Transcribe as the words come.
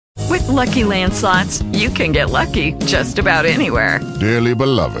Lucky Land Slots, you can get lucky just about anywhere. Dearly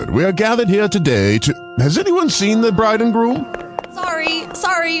beloved, we are gathered here today to... Has anyone seen the bride and groom?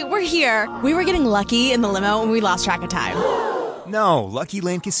 Sorry, we're here. We were getting lucky in the limo and we lost track of time. No, Lucky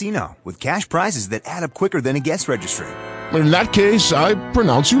Land Casino, with cash prizes that add up quicker than a guest registry. In that case, I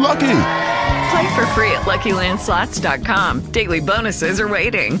pronounce you lucky. Play for free at LuckyLandSlots.com. Daily bonuses are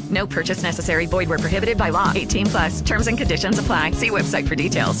waiting. No purchase necessary. Void where prohibited by law. 18 plus. Terms and conditions apply. See website for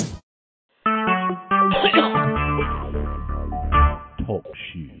details. Talk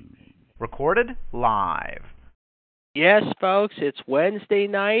shoes. Recorded live. Yes, folks, it's Wednesday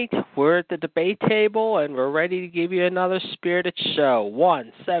night. We're at the debate table, and we're ready to give you another spirited show.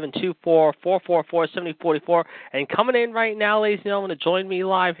 1-724-444-7044. And coming in right now, ladies and gentlemen, to join me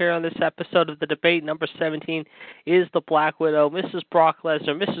live here on this episode of the debate number 17 is the Black Widow, Mrs. Brock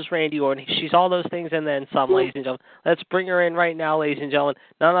Lesnar, Mrs. Randy Orton. She's all those things and then some, ladies and gentlemen. Let's bring her in right now, ladies and gentlemen.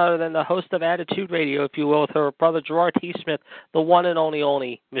 None other than the host of Attitude Radio, if you will, with her brother Gerard T. Smith, the one and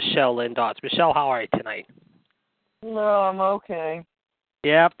only Michelle Lynn Dodds. Michelle, how are you tonight? No, I'm okay.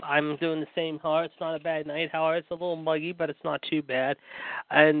 Yep, I'm doing the same. It's not a bad night. However, it's a little muggy, but it's not too bad.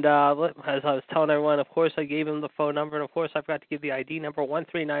 And as I was telling everyone, of course, I gave him the phone number, and of course, I forgot to give the ID number,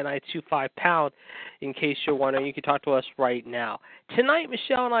 139-925-POUND, in case you're wondering. You can talk to us right now. Tonight,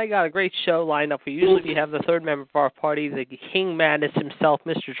 Michelle and I got a great show lined up. We usually have the third member of our party, the King Madness himself,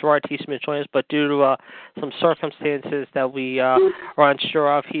 Mr. Gerard T. Smith, join us, but due to some circumstances that we are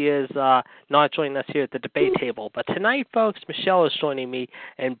unsure of, he is not joining us here at the debate table. But tonight, folks, Michelle is joining me.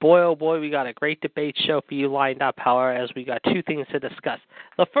 And boy, oh boy, we got a great debate show for you lined up, however, as we got two things to discuss.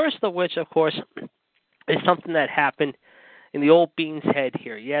 The first of which, of course, is something that happened in the old Bean's head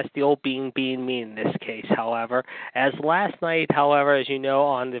here. Yes, the old being me in this case, however. As last night, however, as you know,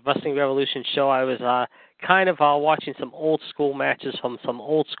 on the Wrestling Revolution show, I was kind of watching some old school matches from some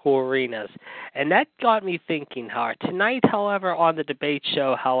old school arenas. And that got me thinking, Howard. Tonight, however, on the debate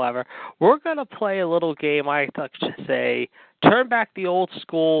show, however, we're going to play a little game, I like to say, turn back the old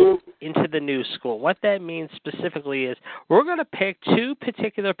school into the new school. What that means specifically is we're going to pick two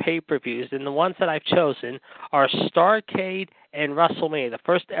particular pay-per-views, and the ones that I've chosen are Starrcade and WrestleMania, the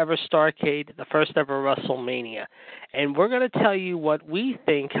first ever Starrcade, the first ever WrestleMania. And we're going to tell you what we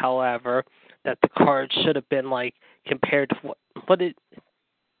think, however, that the card should have been like compared to what it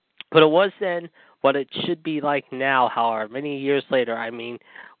was then, what it should be like now, however, many years later. I mean,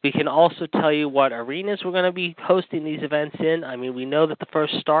 we can also tell you what arenas we're going to be hosting these events in. I mean, we know that the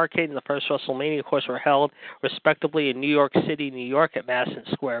first Starrcade and the first WrestleMania, of course, were held respectively in New York City, New York at Madison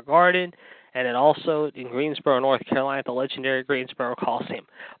Square Garden, and then also in Greensboro, North Carolina, at the legendary Greensboro Coliseum.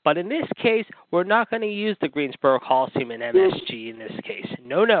 But in this case, we're not going to use the Greensboro Coliseum in MSG in this case.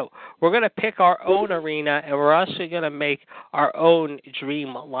 No. We're going to pick our own arena, and we're also going to make our own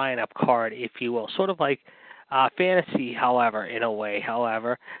dream lineup card, if you will. Sort of like fantasy, however, in a way,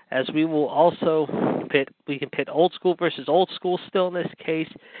 however, as we will also we can pit old school versus old school still in this case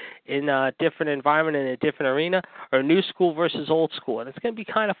in a different environment, in a different arena, or new school versus old school. And it's going to be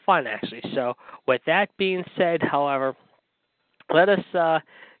kind of fun, actually. So with that being said, however, let us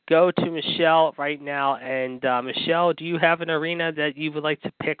go to Michelle right now. And Michelle, do you have an arena that you would like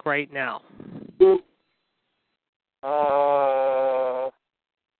to pick right now?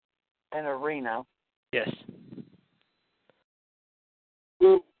 An arena. Yes.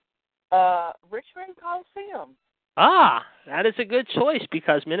 Richmond Coliseum. Ah, that is a good choice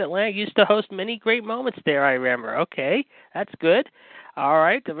because Mid-Atlantic used to host many great moments there, I remember. Okay, that's good. All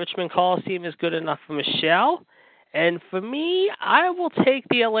right, the Richmond Coliseum is good enough for Michelle. And for me, I will take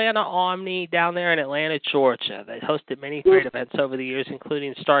the Atlanta Omni down there in Atlanta, Georgia. They hosted many great events over the years,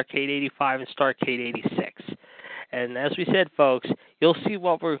 including Starrcade 85 and Starrcade 86. And as we said, folks, you'll see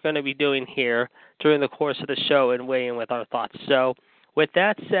what we're going to be doing here during the course of the show and weigh in with our thoughts. So with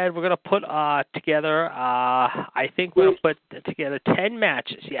that said, we're going to put together, I think we're going to put together 10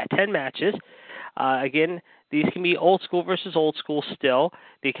 matches. Yeah, 10 matches. Again, these can be old school versus old school still.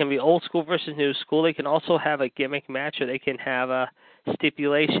 They can be old school versus new school. They can also have a gimmick match, or they can have a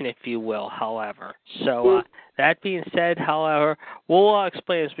stipulation, if you will, however. So that being said, however, we'll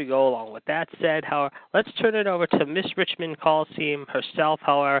explain as we go along. With that said, however, let's turn it over to Miss Richmond Coliseum herself,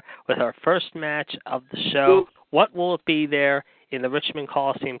 however, with her first match of the show. What will it be there in the Richmond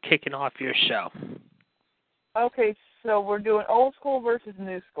Coliseum kicking off your show? Okay, so we're doing old school versus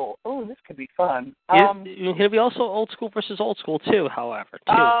new school. Oh, this could be fun. It'll be also old school versus old school, too, however.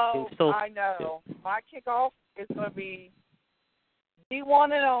 I know. My kickoff is going to be the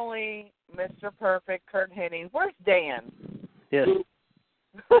one and only Mr. Perfect, Kurt Hennig. Where's Dan? Yes.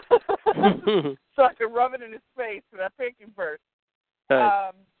 So I can rub it in his face when I picked him first.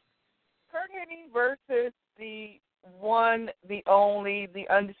 versus the one, the only, the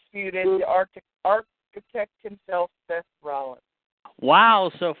undisputed, the architect himself, Seth Rollins.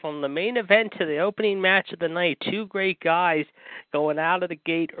 Wow, so from the main event to the opening match of the night, two great guys going out of the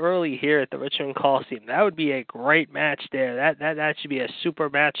gate early here at the Richmond Coliseum. That would be a great match there. That should be a super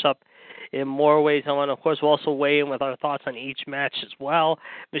matchup in more ways. And of course, we'll also weigh in with our thoughts on each match as well.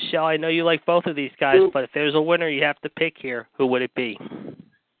 Michelle, I know you like both of these guys, but if there's a winner you have to pick here, who would it be?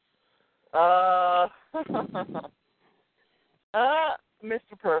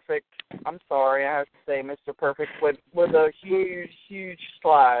 Mr. Perfect. I'm sorry, I have to say Mr. Perfect with a huge, huge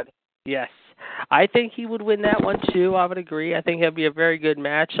slide. Yes. I think he would win that one, too. I would agree. I think it would be a very good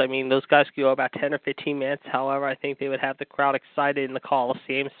match. I mean, those guys could go about 10 or 15 minutes. However, I think they would have the crowd excited in the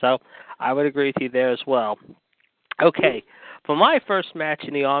Coliseum, so I would agree with you there as well. Okay. For my first match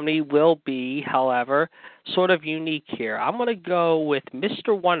in the Omni will be, however, sort of unique here. I'm going to go with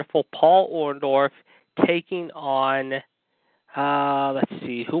Mr. Wonderful Paul Orndorff taking on... let's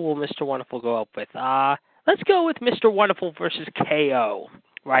see, who will Mr. Wonderful go up with? Let's go with Mr. Wonderful versus KO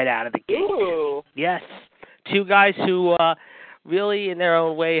right out of the gate. Ooh. Yes, two guys who really, in their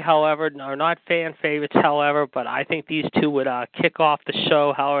own way, however, are not fan favorites, however, but I think these two would kick off the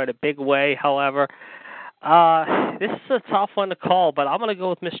show, however, in a big way, however. This is a tough one to call, but I'm going to go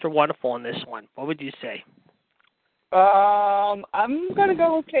with Mr. Wonderful on this one. What would you say? I'm going to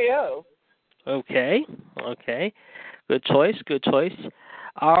go with KO. Okay. Good choice.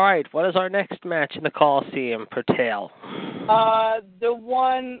 All right, what is our next match in the Coliseum, Pertale? The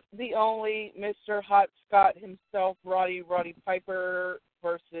one, the only, Mr. Hot Scott himself, Roddy Piper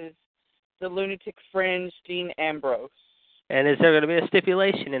versus the Lunatic Fringe, Dean Ambrose. And is there going to be a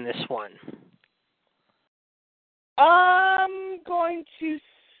stipulation in this one? I'm going to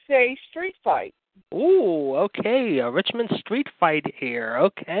say street fight. Ooh, okay, a Richmond street fight here.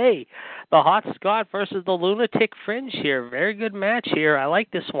 Okay, the Hot Scott versus the Lunatic Fringe here. Very good match here. I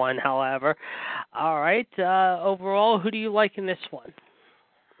like this one, however. All right, overall, who do you like in this one?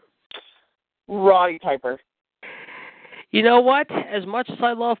 Roddy Piper. You know what? As much as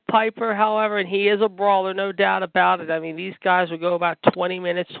I love Piper, however, and he is a brawler, no doubt about it. I mean, these guys would go about 20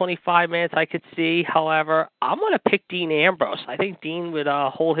 minutes, 25 minutes, I could see. However, I'm going to pick Dean Ambrose. I think Dean would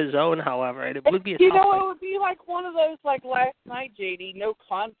hold his own, however, and it would be a tough fight. It would be like one of those, like last night, JD, no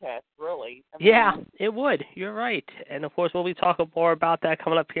contest, really. Yeah, it would. You're right. And, of course, we'll be talking more about that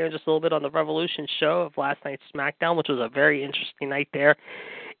coming up here in just a little bit on the Revolution show of last night's SmackDown, which was a very interesting night there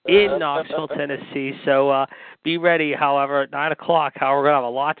in Knoxville, Tennessee. So be ready, however, at 9 o'clock. However, we're going to have a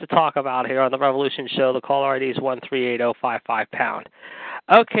lot to talk about here on the Revolution Show. The caller ID is 1-380-55-POUND.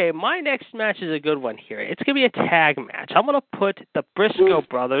 Okay, my next match is a good one here. It's going to be a tag match. I'm going to put the Briscoe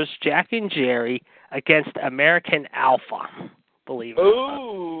brothers, Jack and Jerry, against American Alpha. Believe it or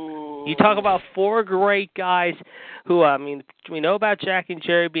not. You talk about four great guys who, I mean, we know about Jack and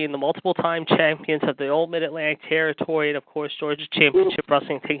Jerry being the multiple-time champions of the old Mid-Atlantic territory, and, of course, Georgia Championship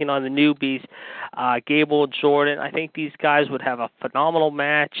Wrestling taking on the newbies, Gable and Jordan. I think these guys would have a phenomenal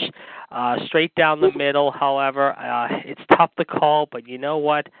match, straight down the middle. However, it's tough to call, but you know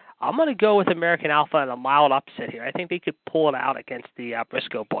what? I'm going to go with American Alpha in a mild upset here. I think they could pull it out against the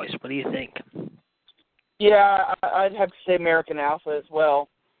Briscoe boys. What do you think? Yeah, I'd have to say American Alpha as well.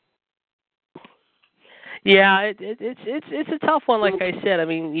 Yeah, it's a tough one. Like I said, I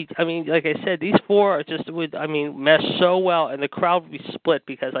mean, like I said, these four are just would mesh so well, and the crowd would be split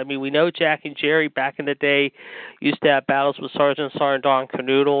because I mean we know Jack and Jerry back in the day used to have battles with Sergeant Don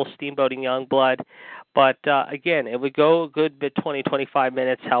Canoodle, Steamboat and Youngblood, but again, it would go a good bit 20-25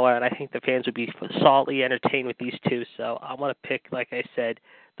 minutes. However, and I think the fans would be solidly entertained with these two. So I want to pick, like I said,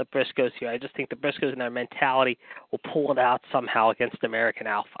 the Briscoes here. I just think the Briscoes and their mentality will pull it out somehow against American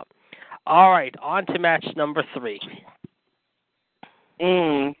Alpha. All right, on to match number 3.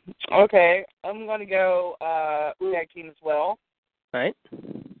 Okay, I'm going to go tag team as well. All right.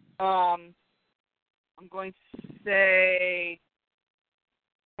 I'm going to say,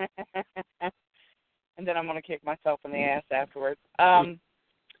 and then I'm going to kick myself in the ass afterwards.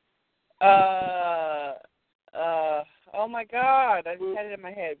 Oh my God, I just had it in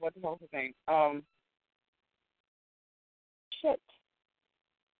my head. What the hell is his name? Shit.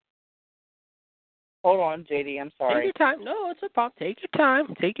 Hold on, JD. I'm sorry. Take your time. No, it's a problem. Take your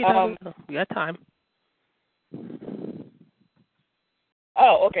time. Take your time. You got time.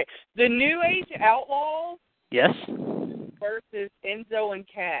 Oh, okay. The New Age Outlaws. Yes. Versus Enzo and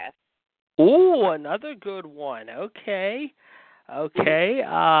Cass. Ooh, another good one. Okay. Okay.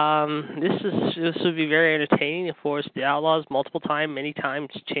 This would be very entertaining. Of course, the Outlaws, many times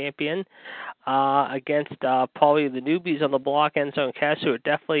champion, against probably the newbies on the block, Enzo and Cass, who are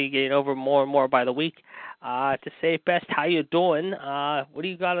definitely getting over more and more by the week. To say it best, how you doing? What do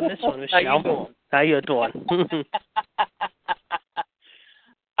you got on this one, Michelle? How you doing?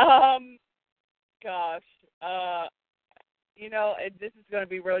 Gosh. This is going to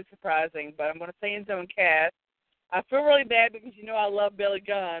be really surprising, but I'm going to say Enzo and Cass. I feel really bad because I love Billy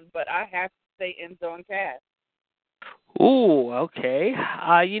Gunn, but I have to say Enzo and Cass. Ooh, okay.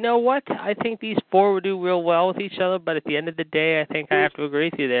 You know what? I think these four would do real well with each other, but at the end of the day, I think I have to agree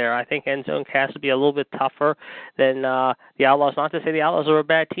with you there. I think Enzo and Cass would be a little bit tougher than the Outlaws. Not to say the Outlaws are a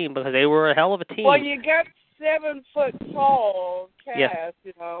bad team, because they were a hell of a team. Well, you got 7 foot tall Cass,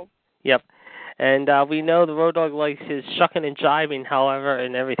 Yep. And we know the Road Dogg likes his shucking and jiving, however,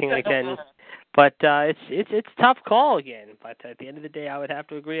 and everything like that. But it's a tough call again. But at the end of the day, I would have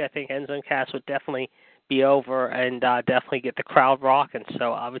to agree. I think Enzo and Cass would definitely be over and definitely get the crowd rocking.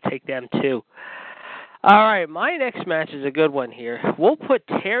 So I would take them too. All right, my next match is a good one here. We'll put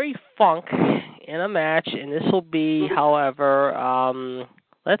Terry Funk in a match, and this will be, however,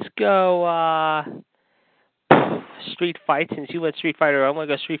 let's go street fight. Since you went street fighter, I'm going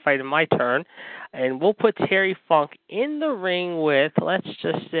to go street fight in my turn. And we'll put Terry Funk in the ring with, let's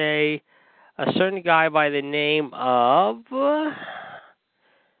just say, a certain guy by the name of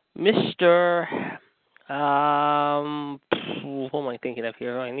Mr. What am I thinking of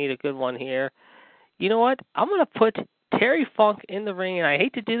here? I need a good one here. You know what? I'm going to put Terry Funk in the ring, and I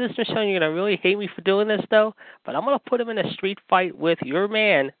hate to do this, Michelle. You're going to really hate me for doing this, though, but I'm going to put him in a street fight with your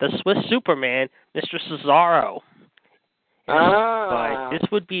man, the Swiss Superman, Mr. Cesaro. But this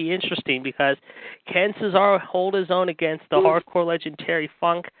would be interesting because can Cesaro hold his own against the hardcore legend Terry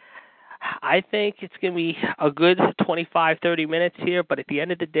Funk? I think it's going to be a good 25, 30 minutes here, but at the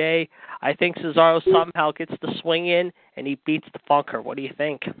end of the day, I think Cesaro somehow gets the swing in and he beats the Funker. What do you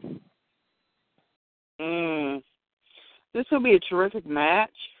think? This will be a terrific match,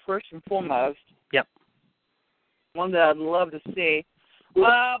 first and foremost. Yep. One that I'd love to see. But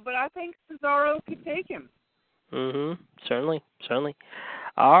I think Cesaro could take him. Certainly.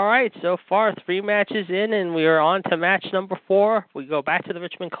 All right, so far 3 matches in, and we are on to match number 4. We go back to the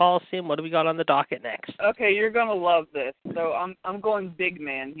Richmond Coliseum. What do we got on the docket next? Okay, you're gonna love this. So I'm going big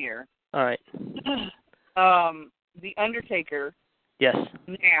man here. All right. The Undertaker. Yes.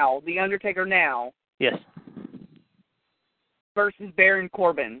 Now, The Undertaker now. Yes. Versus Baron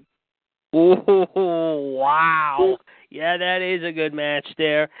Corbin. Ooh, wow. Yeah, that is a good match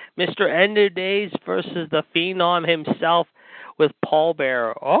there. Mr. End of Days versus the Phenom himself with Paul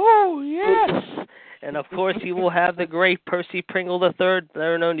Bearer. Oh, yes. And, of course, he will have the great Percy Pringle III,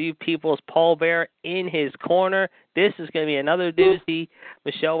 better known to you people as Paul Bearer, in his corner. This is going to be another doozy.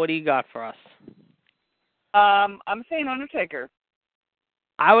 Michelle, what do you got for us? I'm saying Undertaker.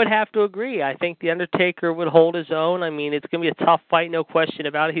 I would have to agree. I think The Undertaker would hold his own. I mean, it's going to be a tough fight, no question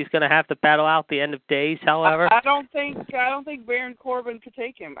about it. He's going to have to battle out the End of Days, however. I don't think Baron Corbin could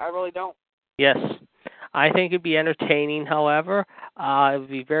take him. I really don't. Yes. I think it'd be entertaining, however. It would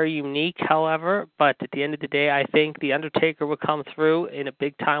be very unique, however. But at the end of the day, I think The Undertaker would come through in a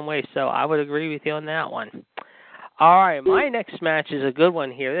big-time way. So I would agree with you on that one. All right, my next match is a good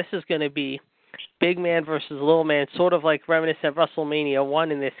one here. This is going to be big man versus little man, sort of like reminiscent of WrestleMania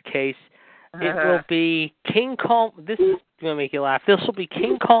 1 in this case. It will be King Kong. This is going to make you laugh. This will be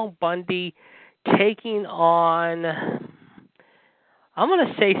King Kong Bundy taking on, I'm going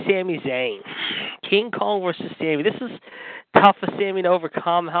to say Sami Zayn. King Kong versus Sami. This is tough for Sami to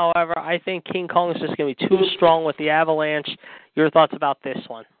overcome, however. I think King Kong is just going to be too strong with the Avalanche. Your thoughts about this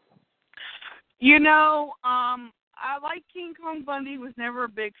one? I like King Kong Bundy. Was never a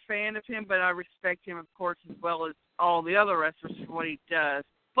big fan of him, but I respect him, of course, as well as all the other wrestlers for what he does.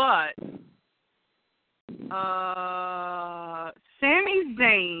 But Sami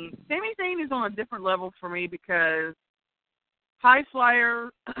Zayn is on a different level for me because high flyer,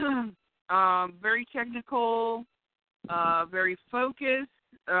 very technical, very focused.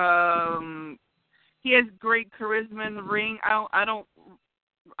 He has great charisma in the ring.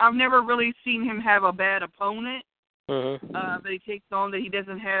 I've never really seen him have a bad opponent. That he takes on that he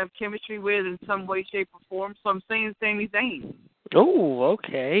doesn't have chemistry with in some way, shape, or form. So I'm saying Sami Zayn. Oh,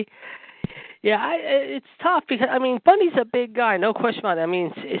 okay. Yeah, it's tough because, I mean, Bundy's a big guy, no question about it. I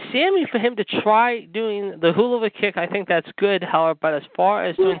mean, Sami, for him to try doing the hula kick, I think that's good, however, but as far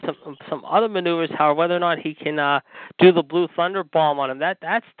as doing some other maneuvers, however, whether or not he can do the Blue Thunder Bomb on him,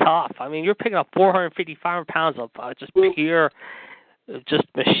 that's tough. I mean, you're picking up 450 pounds of just pure just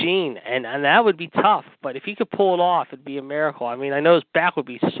machine, and that would be tough. But if he could pull it off, it'd be a miracle. I mean, I know his back would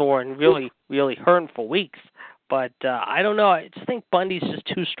be sore and really, really hurting for weeks. But I don't know. I just think Bundy's just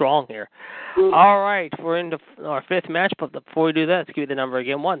too strong here. All right, we're into our fifth match. But before we do that, let's give you the number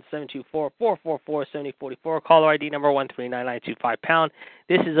again: 1-724-444-7044. Caller ID number 1399925#.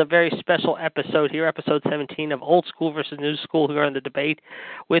 This is a very special episode here, episode 17 of Old School versus New School here in the debate.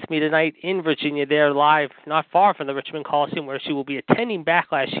 With me tonight in Virginia, they're live, not far from the Richmond Coliseum, where she will be attending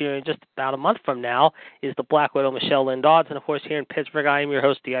Backlash here in just about a month from now, is the Black Widow, Michelle Lynn Dodds. And, of course, here in Pittsburgh, I am your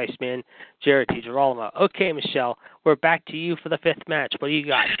host, the Iceman, Jared T. Girolamo. Okay, Michelle, we're back to you for the fifth match. What do you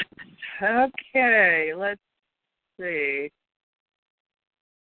got? Okay, let's see.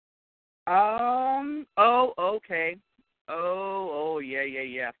 Okay.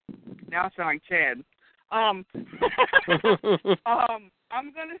 Yeah. Now I sound like Chad. I'm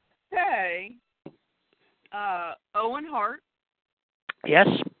gonna say Owen Hart. Yes.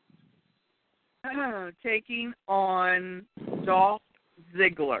 Taking on Dolph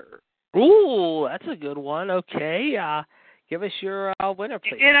Ziggler. Ooh, that's a good one. Okay, give us your winner,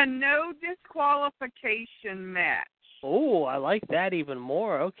 please. In a no disqualification match. Oh, I like that even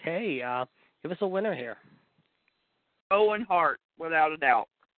more. Okay, give us a winner here. Owen Hart, without a doubt.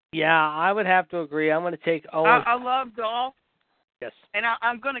 Yeah, I would have to agree. I'm going to take Owen. I love Dolph. Yes. And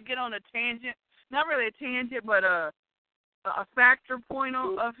I'm going to get on a tangent. Not really a tangent, but a factor point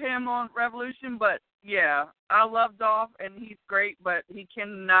of him on Revolution. But, yeah, I love Dolph, and he's great, but he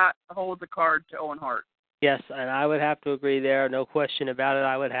cannot hold the card to Owen Hart. Yes, and I would have to agree there. No question about it.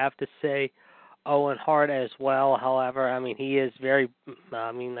 I would have to say Owen Hart as well. However, I mean, he is very,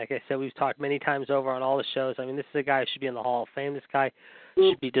 like I said, we've talked many times over on all the shows. I mean, this is a guy who should be in the Hall of Fame. This guy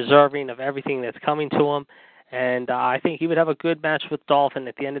should be deserving of everything that's coming to him. And I think he would have a good match with Dolph. And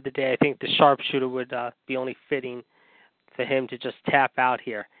at the end of the day, I think the sharpshooter would be only fitting for him to just tap out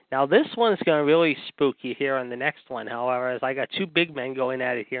here. Now, this one's going to really spook you here on the next one, however, as I got two big men going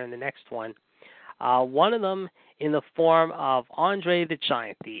at it here in the next one. One of them in the form of Andre the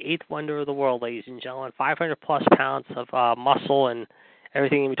Giant, the eighth wonder of the world, ladies and gentlemen, 500-plus pounds of muscle and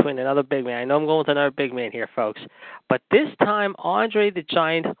everything in between, another big man. I know I'm going with another big man here, folks. But this time, Andre the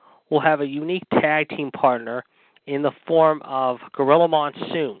Giant will have a unique tag team partner in the form of Gorilla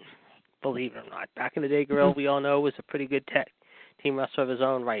Monsoon, believe it or not. Back in the day, Gorilla, we all know, was a pretty good tag team wrestler of his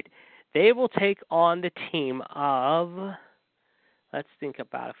own right. They will take on the team of... Let's think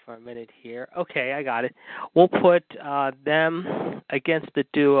about it for a minute here. Okay, I got it. We'll put them against the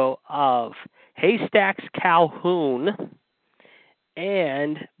duo of Haystacks Calhoun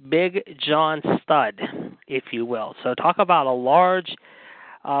and Big John Studd, if you will. So talk about a large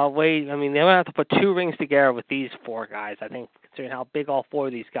way. I mean, they're going to have to put two rings together with these four guys, I think, considering how big all four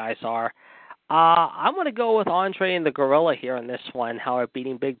of these guys are. I'm going to go with Andre and the Gorilla here in this one, how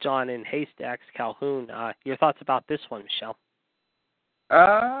beating Big John and Haystacks Calhoun. Your thoughts about this one, Michelle?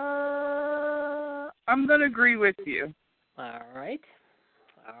 I'm going to agree with you. All right.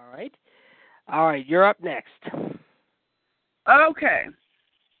 You're up next. Okay.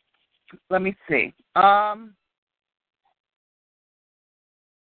 Let me see. I'm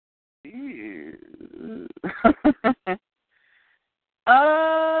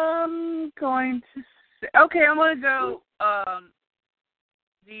going to say, okay, I'm going to go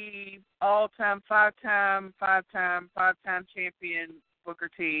the all-time five-time champion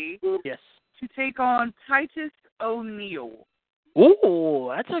Booker T. Yes. To take on Titus O'Neil. Ooh,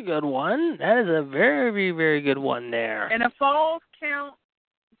 that's a good one. That is a very, very good one there. And a no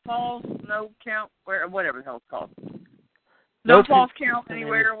count, whatever the hell it's called. No false count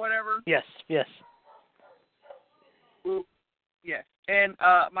anywhere or whatever. Yes. Yes. And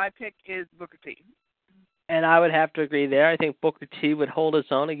my pick is Booker T. And I would have to agree there. I think Booker T would hold his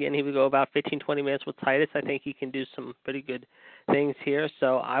own. Again, he would go about 15-20 minutes with Titus. I think he can do some pretty good things here,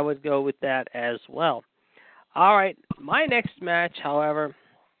 so I would go with that as well. All right, my next match, however,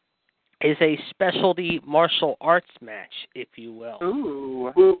 is a specialty martial arts match, if you will.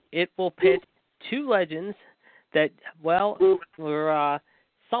 Ooh. It will pit two legends that, well, were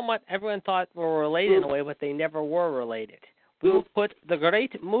somewhat, everyone thought were related in a way, but they never were related. We will put the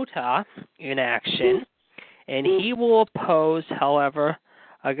Great Muta in action. And he will oppose, however,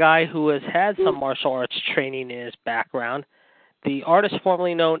 a guy who has had some martial arts training in his background, the artist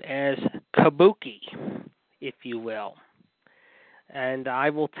formerly known as Kabuki, if you will. And I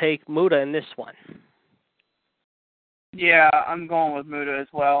will take Muta in this one. Yeah, I'm going with Muta as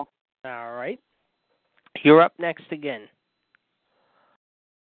well. All right. You're up next again.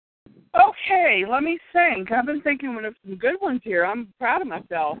 Okay, let me think. I've been thinking of some good ones here. I'm proud of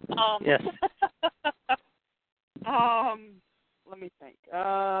myself. Yes. let me think.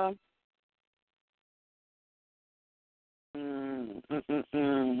 I'm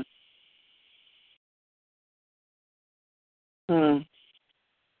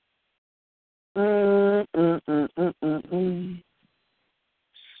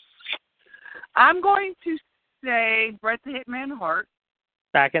going to say Bret the Hitman Hart.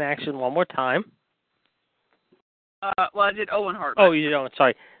 Back in action one more time. Well, I did Owen Hart. Oh, you did Owen.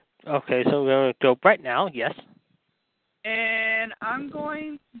 Sorry. Okay, so we're going to go Bret now. Yes. And I'm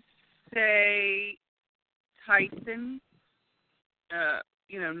going to say Tyson.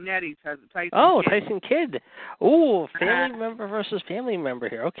 Nettie's husband, Tyson. Oh, Kidd. Tyson Kidd. Ooh, family member versus family member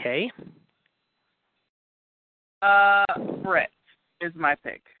here. Okay. Bret is my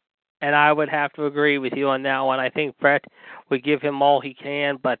pick. And I would have to agree with you on that one. I think Bret would give him all he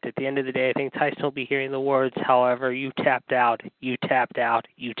can, but at the end of the day, I think Tyson will be hearing the words, however, you tapped out, you tapped out,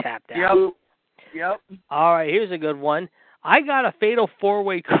 you tapped out. Yep. All right, here's a good one. I got a fatal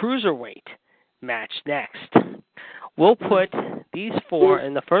four-way cruiserweight match next. We'll put these four,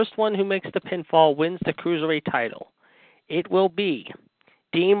 and the first one who makes the pinfall wins the cruiserweight title. It will be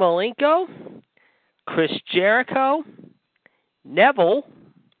Dean Malenko, Chris Jericho, Neville,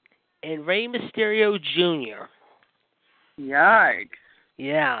 and Rey Mysterio Jr. Yikes.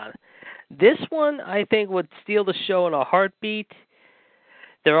 Yeah. This one, I think, would steal the show in a heartbeat.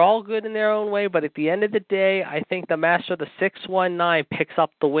 They're all good in their own way, but at the end of the day, I think the Master of the 619 picks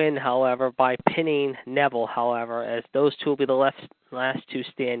up the win, however, by pinning Neville, however, as those two will be the last two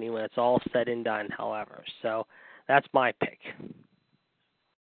standing when it's all said and done, however. So that's my pick.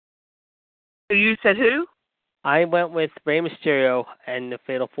 You said who? I went with Rey Mysterio and the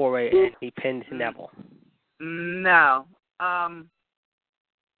Fatal 4-Way, and he pinned Neville. No. I'm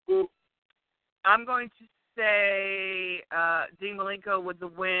going to say Dean Malenko with the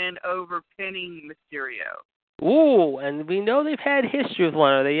win over pinning Mysterio. Ooh, and we know they've had history with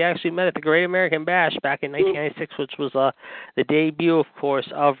one another. They actually met at the Great American Bash back in 1996, which was the debut, of course,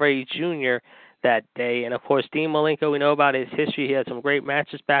 of Rey Jr. that day. And, of course, Dean Malenko, we know about his history. He had some great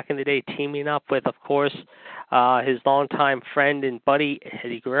matches back in the day, teaming up with, of course, his longtime friend and buddy,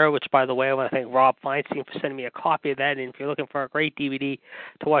 Eddie Guerrero, which, by the way, I want to thank Rob Feinstein for sending me a copy of that. And if you're looking for a great DVD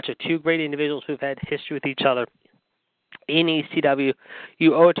to watch of two great individuals who've had history with each other in ECW,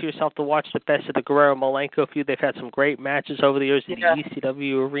 you owe it to yourself to watch the best of the Guerrero-Malenko feud. They've had some great matches over the years in the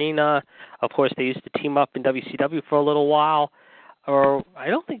ECW arena. Of course, they used to team up in WCW for a little while. Or I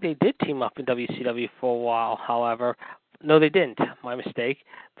don't think they did team up in WCW for a while, however. No, they didn't. My mistake.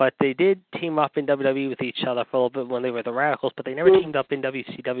 But they did team up in WWE with each other for a little bit when they were the Radicals, but they never teamed up in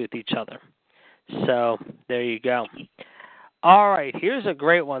WCW with each other. So there you go. All right, here's a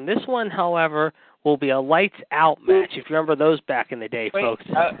great one. This one, however, will be a lights-out match, if you remember those back in the day, folks.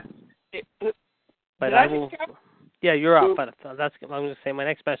 But I will. Yeah, you're up. But I'm going to say my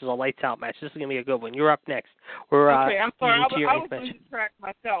next match is a lights-out match. This is going to be a good one. You're up next. Okay, I'm sorry. I was losing track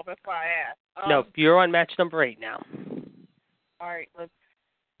myself. That's why I asked. No, you're on match number 8 now. All right, let's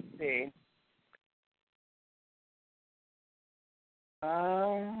see.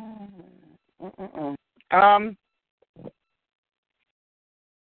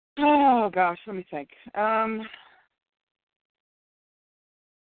 Oh gosh, let me think.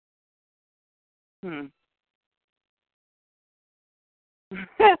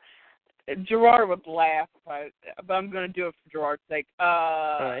 Gerard would laugh, but I'm going to do it for Gerard's sake.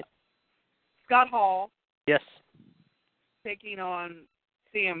 All right. Scott Hall. Yes. Taking on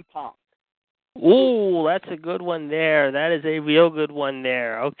CM Punk. Ooh, that's a good one there. That is a real good one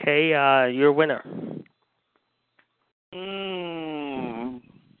there. Okay, your winner.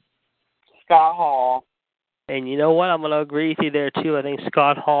 Scott Hall. And you know what? I'm going to agree with you there, too. I think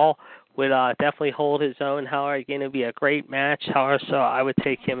Scott Hall would definitely hold his own. However, going to be a great match. However, so I would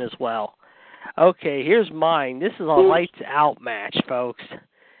take him as well. Okay, here's mine. This is a lights-out match, folks.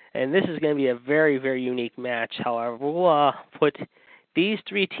 And this is going to be a very, very unique match, however. We'll put these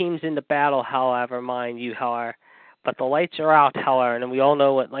three teams into battle, however, mind you, however. But the lights are out, however, and we all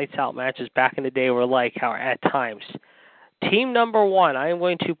know what lights-out matches back in the day were like, however, at times. Team number 1, I am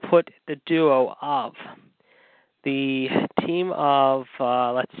going to put the duo of the team of,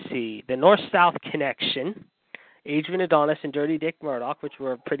 the North-South Connection, Adrian Adonis and Dirty Dick Murdoch, which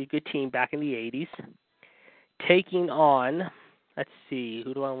were a pretty good team back in the 80s, taking on,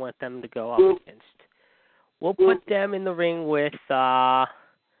 who do I want them to go up against? We'll put them in the ring with,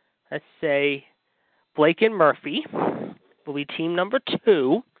 Blake and Murphy will be team number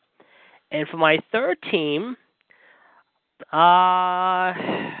 2. And for my third team, I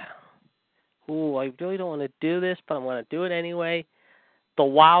really don't want to do this, but I'm going to do it anyway. The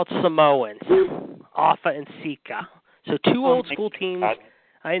Wild Samoans, Alpha and Sika. So two old school teams,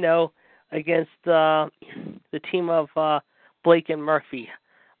 I know, against the team of Blake and Murphy.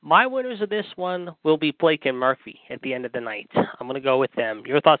 My winners of this one will be Blake and Murphy at the end of the night. I'm going to go with them.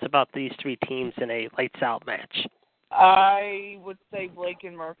 Your thoughts about these three teams in a lights-out match? I would say Blake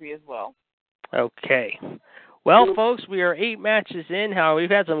and Murphy as well. Okay. Well, folks, we are 8 matches in. However,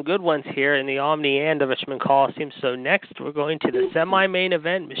 we've had some good ones here in the Omni and the Richmond Coliseum. So next, we're going to the semi-main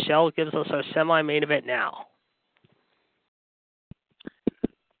event. Michelle gives us our semi-main event now.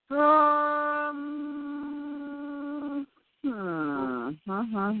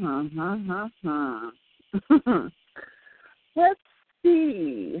 Let's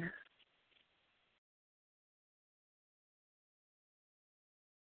see.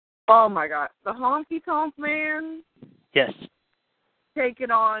 Oh my God, the Honky Tonk Man. Yes.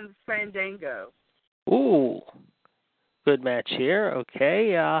 Taking on Fandango. Ooh, good match here.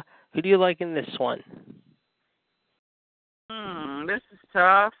 Okay, who do you like in this one? This is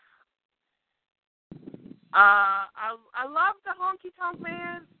tough. I love the Honky Tonk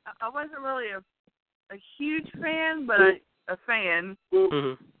Man. I wasn't really a huge fan, but a fan.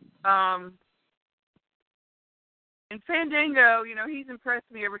 Mm-hmm. And Fandango, you know, he's impressed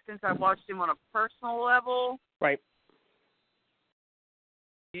me ever since I watched him on a personal level. Right.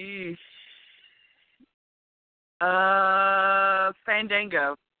 Yeesh.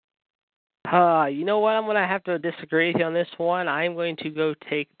 Fandango. You know what? I'm going to have to disagree with you on this one. I'm going to go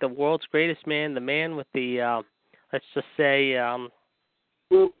take the world's greatest man, the man with the, let's just say, the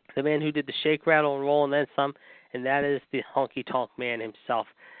man who did the shake, rattle, and roll, and then some, and that is the Honky Tonk Man himself.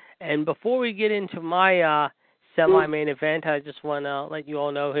 And before we get into my semi-main event, I just want to let you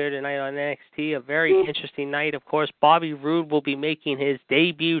all know here tonight on NXT, a very interesting night. Of course, Bobby Roode will be making his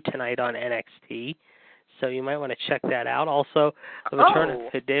debut tonight on NXT, so you might want to check that out. Also, the return of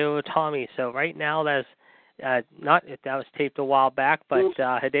Hideo Itami. So right now, that was taped a while back, but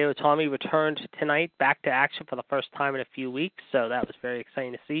Hideo Itami returned tonight back to action for the first time in a few weeks, so that was very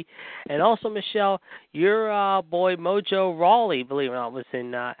exciting to see. And also, Michelle, your boy Mojo Rawley, believe it or not, was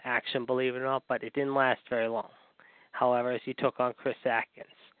in action, believe it or not, but it didn't last very long. However, as he took on Chris Atkins.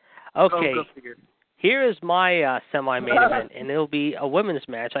 Okay, here is my semi-main event, and it'll be a women's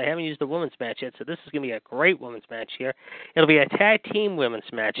match. I haven't used the women's match yet, so this is going to be a great women's match here. It'll be a tag team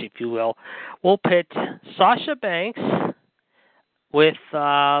women's match, if you will. We'll pit Sasha Banks with,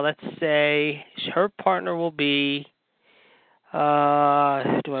 let's say, her partner will be, do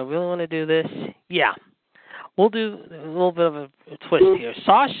I really want to do this? Yeah. We'll do a little bit of a twist here.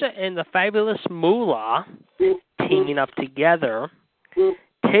 Sasha and the Fabulous Moolah teaming up together,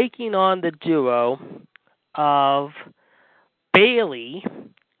 taking on the duo of Bayley,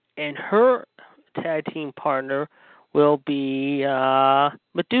 and her tag team partner will be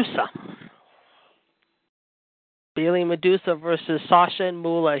Medusa. Bayley and Medusa versus Sasha and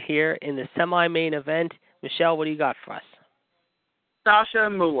Moolah here in the semi-main event. Michelle, what do you got for us? Sasha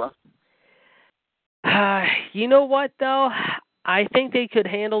and Moolah. You know what, though? I think they could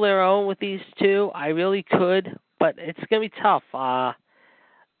handle their own with these two. I really could, but it's going to be tough.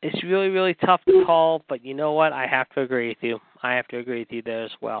 It's really, really tough to call, but you know what? I have to agree with you. I have to agree with you there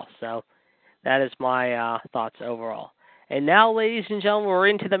as well. So that is my thoughts overall. And now, ladies and gentlemen, we're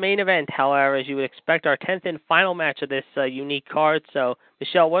into the main event. However, as you would expect, our 10th and final match of this unique card. So,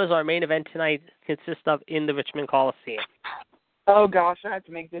 Michelle, what does our main event tonight consist of in the Richmond Coliseum? Oh, gosh, I have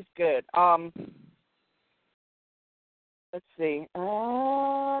to make this good. Let's see.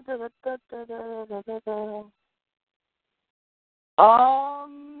 Oh,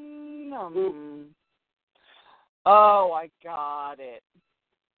 I got it.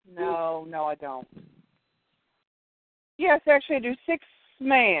 No, I don't. Yes, actually, I do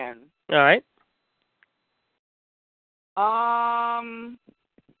 6-man. All right. I'm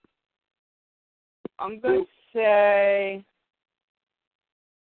going to say...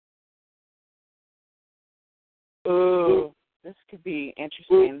 Ooh, this could be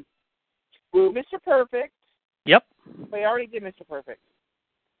interesting. Mr. Perfect. Yep. We already did Mr. Perfect.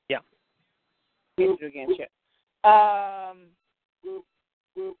 Yeah. Can't do it again, shit.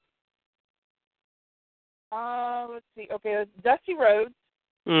 Let's see. Okay, Dusty Rhodes.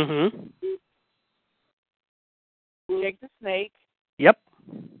 Mm-hmm. Jake the Snake. Yep.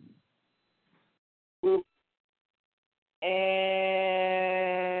 And...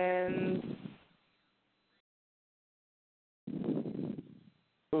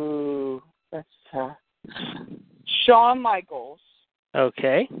 Ooh, that's tough. Shawn Michaels.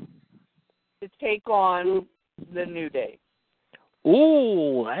 Okay. To take on the New Day.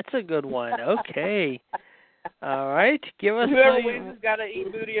 Ooh, that's a good one. Okay. All right, give us. Whoever wins has got to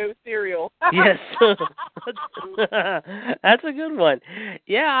eat Booty-O cereal. Yes, that's a good one.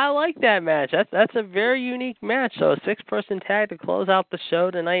 Yeah, I like that match. That's a very unique match. So a 6-person tag to close out the show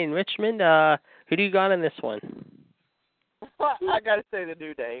tonight in Richmond. Who do you got in this one? I got to say the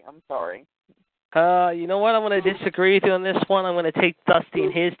New Day. I'm sorry. You know what? I'm going to disagree with you on this one. I'm going to take Dusty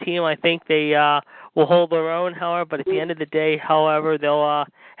and his team. I think they will hold their own, however, but at the end of the day, however, they'll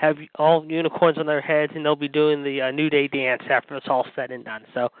have all unicorns on their heads, and they'll be doing the New Day dance after it's all said and done.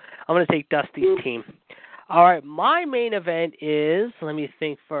 So I'm going to take Dusty's team. All right, my main event is, let me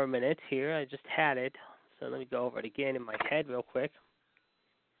think for a minute here. I just had it, so let me go over it again in my head real quick.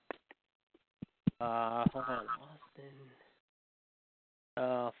 Hold on, Austin.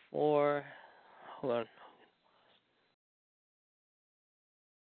 Hold on.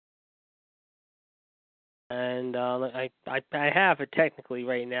 And I have it technically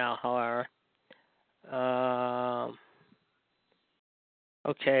right now, however.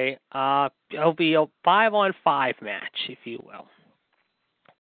 Okay, it'll be a 5-on-5 match, if you will.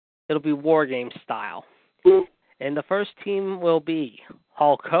 It'll be War Game style. And the first team will be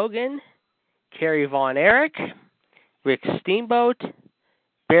Hulk Hogan, Kerry Von Erich, Rick Steamboat,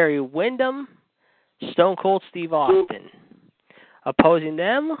 Barry Windham, Stone Cold Steve Austin. Opposing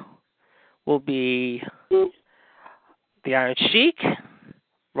them will be the Iron Sheik,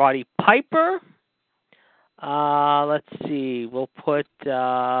 Roddy Piper. Let's see. We'll put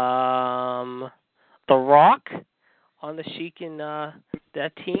The Rock on the Sheik in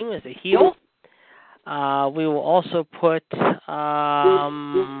that team as a heel. We will also put, that's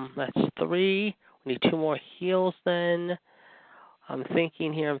 3. We need 2 more heels then. I'm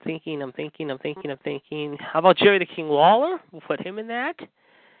thinking. How about Jerry the King Lawler? We'll put him in that.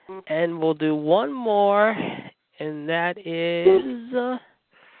 And we'll do one more, and that is,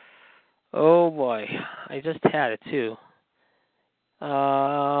 oh boy, I just had it too.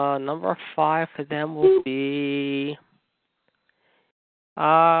 Number 5 for them will be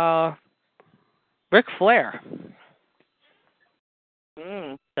Ric Flair.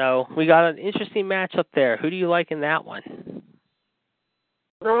 So we got an interesting match up there. Who do you like in that one?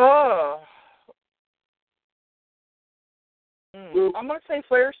 I'm going to say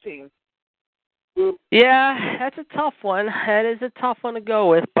Flair's team. Yeah, that's a tough one. That is a tough one to go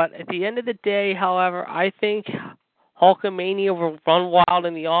with. But at the end of the day, however, I think Hulkamania will run wild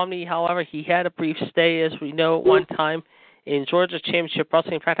in the Omni. However, he had a brief stay, as we know, at one time in Georgia Championship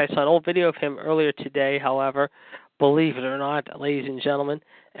Wrestling. In fact, I saw an old video of him earlier today, however, believe it or not, ladies and gentlemen.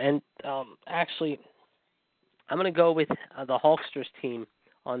 And actually, I'm going to go with the Hulkster's team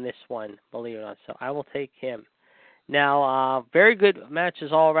on this one, believe it or not. So I will take him. Now, very good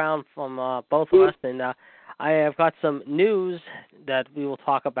matches all around from both of us, and I have got some news that we will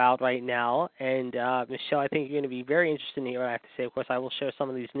talk about right now. And, Michelle, I think you're going to be very interested in hearing what I have to say. Of course, I will share some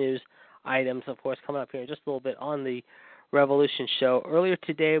of these news items, of course, coming up here in just a little bit on the Revolution show. Earlier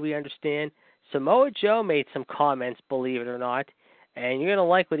today, we understand Samoa Joe made some comments, believe it or not, and you're going to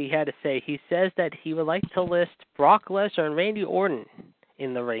like what he had to say. He says that he would like to list Brock Lesnar and Randy Orton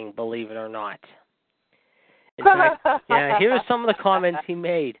in the ring, believe it or not. In fact, yeah, here are some of the comments he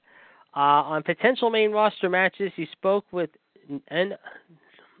made. On potential main roster matches, he spoke with NOLA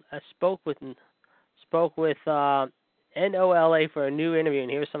for a new interview,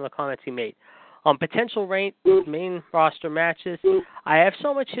 and here are some of the comments he made. On potential main roster matches, I have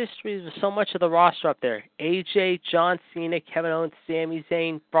so much history with so much of the roster up there. AJ, John Cena, Kevin Owens, Sami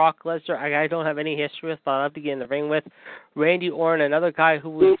Zayn, Brock Lesnar, I don't have any history with, but I'd love to get in the ring with. Randy Orton, another guy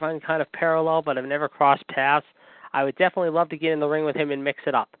who we run kind of parallel, but have never crossed paths. I would definitely love to get in the ring with him and mix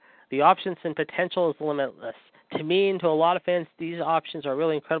it up. The options and potential is limitless. To me and to a lot of fans, these options are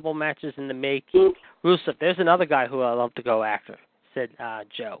really incredible matches in the making. Rusev, there's another guy who I love to go after, said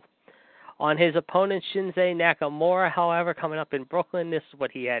Joe. On his opponent, Shinsuke Nakamura, however, coming up in Brooklyn, this is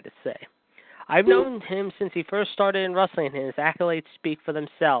what he had to say. I've known him since he first started in wrestling, and his accolades speak for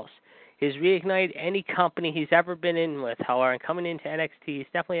themselves. He's reignited any company he's ever been in with, however, and coming into NXT, he's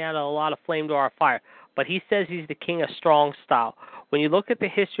definitely added a lot of flame to our fire. But he says he's the king of strong style. When you look at the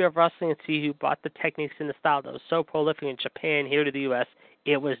history of wrestling and see who brought the techniques and the style that was so prolific in Japan here to the U.S.,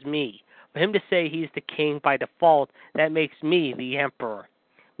 it was me. For him to say he's the king by default, that makes me the emperor.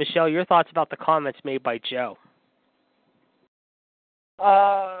 Michelle, your thoughts about the comments made by Joe?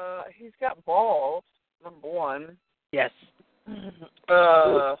 He's got balls, number one. Yes.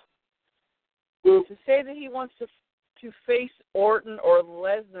 To say that he wants to face Orton or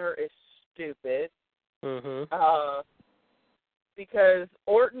Lesnar is stupid. Because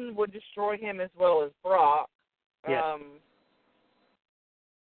Orton would destroy him as well as Brock. Yes.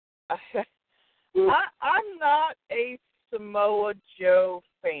 I'm not a Samoa Joe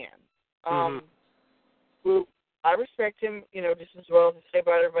fan. I respect him, just as well as I say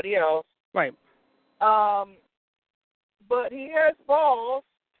about everybody else. Right. But he has balls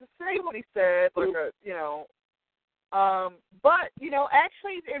to say what he said, but,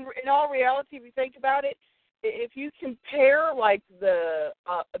 actually, in all reality, if you think about it, if you compare, the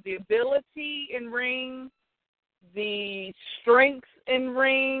ability in ring, the strength in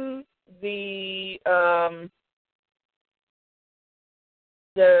ring, the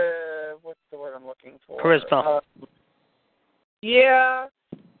what's the word I'm looking for? Charisma. Yeah,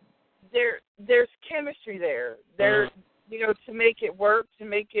 there's chemistry there. There, to make it work, to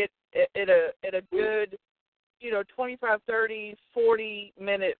make it at a good, 25, 30,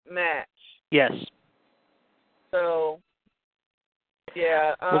 40-minute match. Yes. So,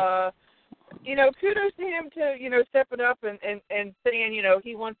 yeah, kudos to him to stepping up and saying,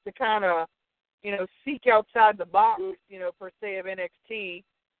 he wants to kind of, seek outside the box, per se of NXT.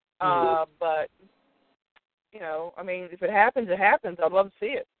 But, if it happens, it happens. I'd love to see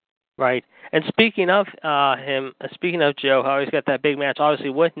it. Right. And speaking of Joe, how he's got that big match,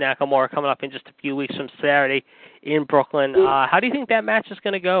 obviously, with Nakamura coming up in just a few weeks from Saturday in Brooklyn. How do you think that match is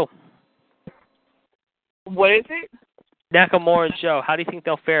going to go? What is it? Nakamura and Joe, how do you think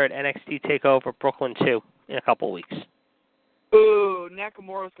they'll fare at NXT TakeOver Brooklyn 2 in a couple of weeks? Ooh,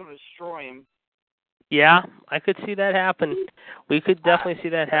 Nakamura's going to destroy him. Yeah, I could see that happen. We could definitely see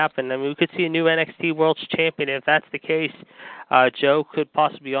that happen. I mean, we could see a new NXT World Champion. If that's the case, Joe could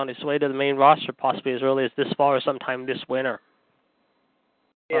possibly be on his way to the main roster, possibly as early as this fall or sometime this winter.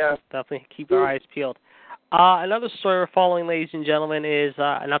 Yeah. Definitely keep our eyes peeled. Another story we're following, ladies and gentlemen, is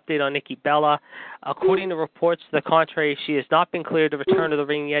an update on Nikki Bella. According to reports to the contrary, she has not been cleared to return to the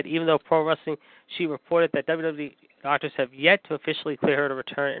ring yet, even though Pro Wrestling, she reported that WWE doctors have yet to officially clear her to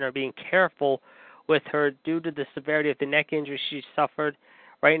return and are being careful with her due to the severity of the neck injury she suffered.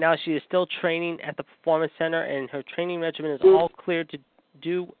 Right now, she is still training at the Performance Center, and her training regimen is all cleared to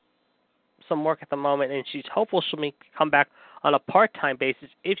do some work at the moment, and she's hopeful she'll come back on a part-time basis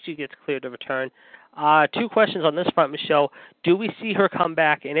if she gets cleared to return. 2 questions on this front, Michelle. Do we see her come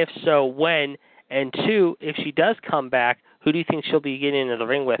back, and if so, when? And 2, if she does come back, who do you think she'll be getting into the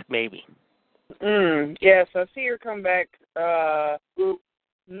ring with, maybe? Yes, I see her come back,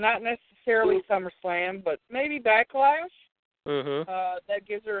 not necessarily SummerSlam, but maybe Backlash. That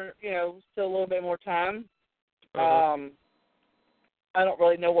gives her, still a little bit more time. I don't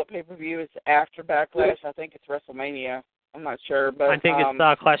really know what pay-per-view is after Backlash. I think it's WrestleMania. I'm not sure, but I think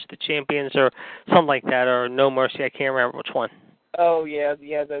it's Clash of the Champions or something like that, or No Mercy. I can't remember which one. Oh yeah,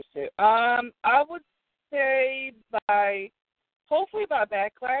 those two. I would say hopefully by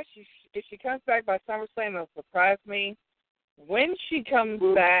Backlash. If she comes back by SummerSlam, it'll surprise me. When she comes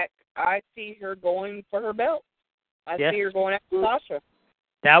back, I see her going for her belt. I see her going after Sasha.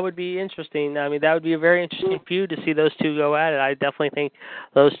 That would be interesting. I mean, that would be a very interesting feud to see those two go at it. I definitely think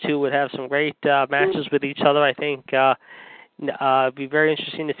those two would have some great matches with each other. I think it'd be very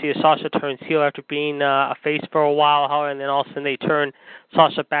interesting to see if Sasha turns heel after being a face for a while, however, and then all of a sudden they turn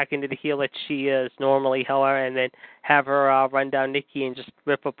Sasha back into the heel that she is normally, however, and then have her run down Nikki and just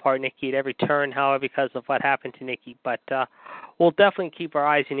rip apart Nikki at every turn, however, because of what happened to Nikki. But we'll definitely keep our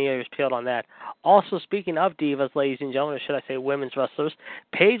eyes and ears peeled on that. Also, speaking of divas, ladies and gentlemen, or should I say women's wrestlers,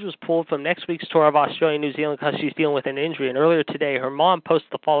 Paige was pulled from next week's tour of Australia and New Zealand because she's dealing with an injury. And earlier today, her mom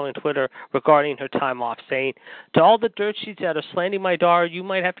posted the following Twitter regarding her time off, saying, "To all the dirt sheets that are slandering my daughter, you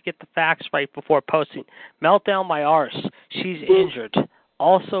might have to get the facts right before posting. Meltdown my arse. She's injured.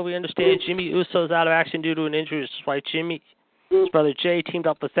 Also, we understand Jimmy Uso's out of action due to an injury. This is why Jimmy's brother Jay teamed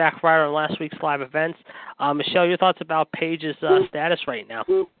up with Zack Ryder on last week's live events." Michelle, your thoughts about Paige's status right now?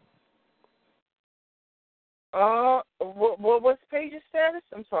 What was Paige's status?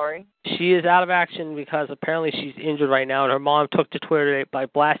 I'm sorry. She is out of action because apparently she's injured right now, and her mom took to Twitter today by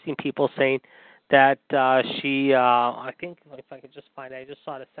blasting people saying that she, I think, if I could just find it, I just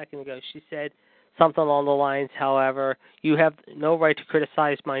saw it a second ago, she said something along the lines, however, you have no right to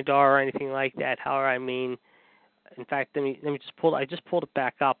criticize my daughter or anything like that. However, I mean, in fact, let me just pull. I just pulled it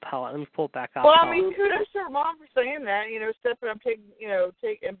back up. Let me pull it back up. Well, I mean, kudos to her mom for saying that. Stepping up,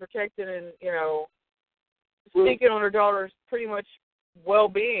 taking protecting, and speaking on her daughter's pretty much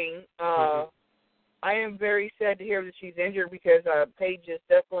well-being. I am very sad to hear that she's injured because Paige is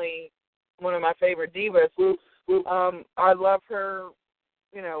definitely one of my favorite divas. I love her,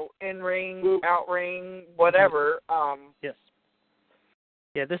 in-ring, out-ring, whatever. Yes.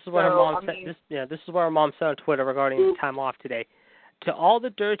 Yeah, this is what her mom said. This is what her mom said on Twitter regarding the time off today. To all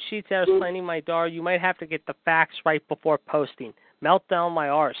the dirt sheets that are slandering my daughter, you might have to get the facts right before posting. Meltdown my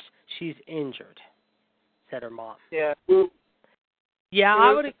arse. she's injured," said her mom. Yeah. Yeah,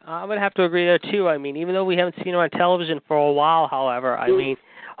 I would have to agree there too. I mean, even though we haven't seen her on television for a while, however, I mean,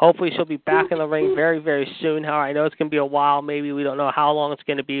 hopefully she'll be back in the ring very, very soon. However, I know it's going to be a while. Maybe we don't know how long it's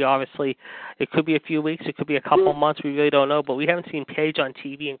going to be. Obviously, it could be a few weeks. It could be a couple months. We really don't know. But we haven't seen Paige on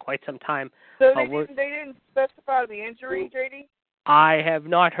TV in quite some time. So they didn't specify the injury, JD? I have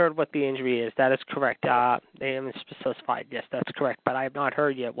not heard what the injury is. That is correct. They haven't specified. Yes, that's correct. But I have not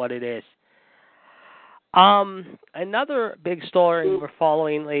heard yet what it is. Another big story we're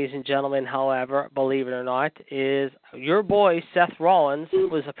following, ladies and gentlemen, however, believe it or not, is your boy Seth Rollins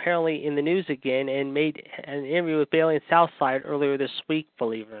was apparently in the news again and made an interview with Bailey and Southside earlier this week,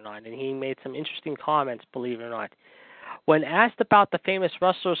 believe it or not, and he made some interesting comments, believe it or not. When asked about the famous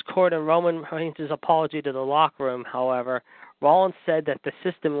Wrestlers Court and Roman Reigns' apology to the locker room, however, Rollins said that the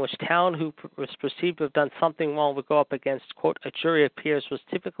system in which Town, who was perceived to have done something wrong, would go up against, quote, a jury of peers was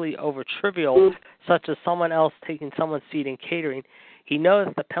typically over trivial, such as someone else taking someone's seat in catering. He knows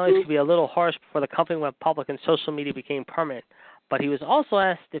that the penalties could be a little harsh before the company went public and social media became permanent. But he was also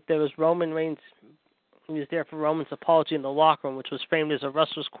asked if there was Roman Reigns, he was there for Roman's apology in the locker room, which was framed as a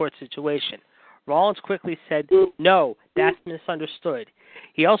Wrestlers Court situation. Rollins quickly said, "No, that's misunderstood."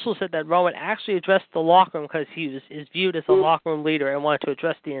 He also said that Roman actually addressed the locker room because he is viewed as a locker room leader and wanted to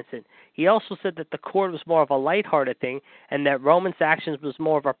address the incident. He also said that the court was more of a lighthearted thing and that Roman's actions was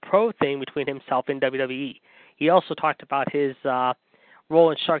more of a pro thing between himself and WWE. He also talked about his role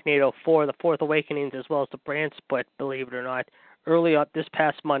in Sharknado 4, The Fourth Awakenings, as well as the brand split, believe it or not, early up this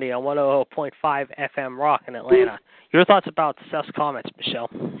past Monday on 100.5 FM Rock in Atlanta. Your thoughts about Seth's comments, Michelle?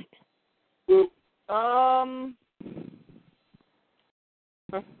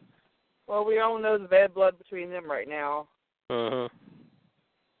 Well, we all know the bad blood between them right now. Uh-huh.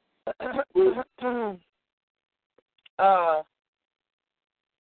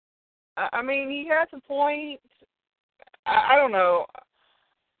 I mean, he has a point. I don't know.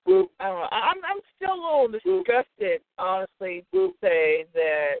 I'm still a little disgusted, honestly, to say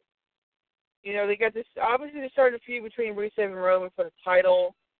that, you know, they got this, obviously they started a feud between Rusev and Roman for the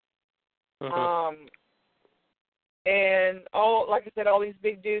title. Uh-huh. And like I said, all these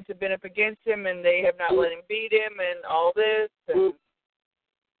big dudes have been up against him, and they have not let him beat him, and all this. And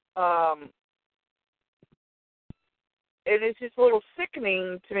it's just a little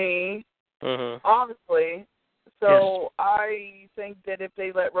sickening to me, honestly. So yes. I think that if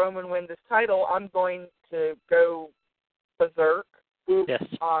they let Roman win this title, I'm going to go berserk. Yes.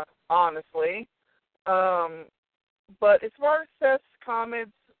 Honestly. But as far as Seth's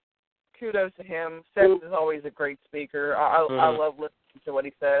comments, kudos to him. Seth is always a great speaker. I love listening to what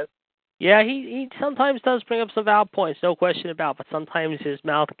he says. Yeah, he sometimes does bring up some valid points, no question about, but sometimes his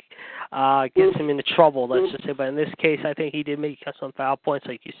mouth gets him into trouble, let's just say. But in this case, I think he did make some valid points,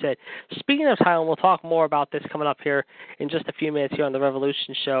 like you said. Speaking of title, we'll talk more about this coming up here in just a few minutes here on the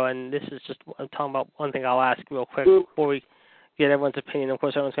Revolution Show, and this is just, I'm talking about one thing I'll ask real quick before we get everyone's opinion. Of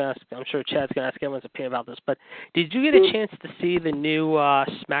course, everyone's going to ask, I'm sure Chad's going to ask everyone's opinion about this, but did you get a chance to see the new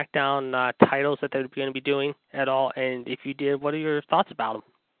SmackDown titles that they're going to be doing at all? And if you did, what are your thoughts about them?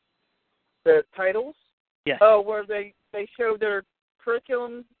 The titles? Yes. Oh, where they show their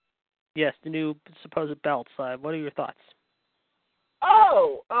curriculum? Yes, the new supposed belts. What are your thoughts?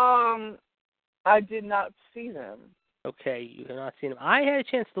 Oh, I did not see them. Okay, you have not seen them. I had a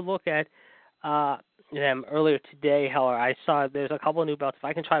chance to look at them earlier today. However, I saw there's a couple of new belts. If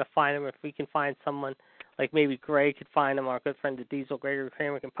I can try to find them, or if we can find someone, like maybe Greg could find them, our good friend the Diesel, Gregory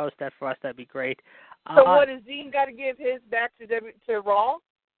Kramer, can post that for us, that'd be great. So what, has Dean got to give his back to Raw?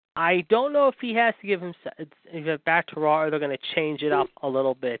 I don't know if he has to give him back to Raw, or they're going to change it up a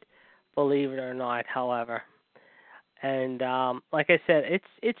little bit, believe it or not, however. And like I said,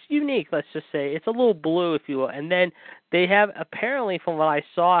 it's unique, let's just say. It's a little blue, if you will. And then they have, apparently, from what I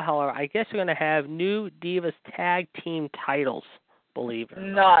saw, however, I guess they're going to have new Divas Tag Team titles, believe it or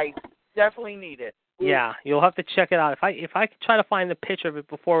not. Nice. Definitely need it. Yeah, you'll have to check it out. If I could try to find the picture of it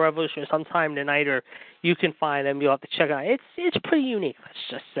before Revolution sometime tonight, or you can find them, you'll have to check it out. It's pretty unique, let's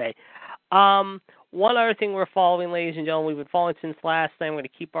just say. One other thing we're following, ladies and gentlemen, we've been following since last night. I'm going to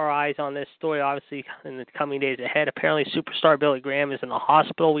keep our eyes on this story, obviously, in the coming days ahead. Apparently, superstar Billy Graham is in the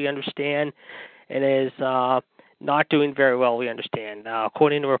hospital, we understand, and is not doing very well, we understand.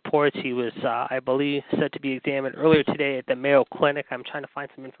 According to reports, he was, I believe, set to be examined earlier today at the Mayo Clinic. I'm trying to find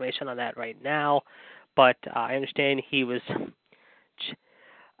some information on that right now, but I understand he was,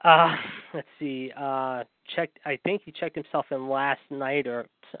 checked. I think he checked himself in last night or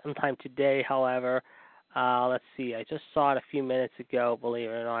sometime today, however. Let's see, I just saw it a few minutes ago, believe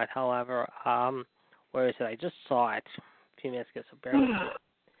it or not, however. Where is it? I just saw it a few minutes ago, so bear with me.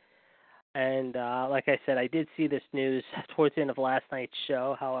 And like I said, I did see this news towards the end of last night's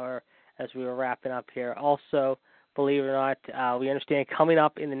show, however, as we were wrapping up here. Also, believe it or not, we understand coming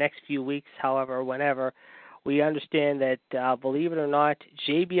up in the next few weeks, however, whenever, we understand that, believe it or not,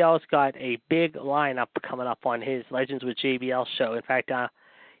 JBL's got a big lineup coming up on his Legends with JBL show. In fact,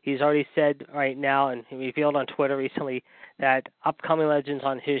 he's already said right now, and he revealed on Twitter recently, that upcoming Legends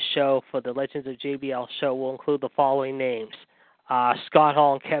on his show for the Legends of JBL show will include the following names. Scott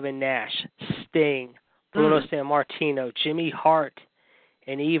Hall and Kevin Nash, Sting, Bruno Sammartino, Jimmy Hart,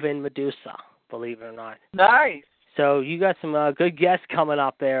 and even Medusa, believe it or not. Nice. So you got some good guests coming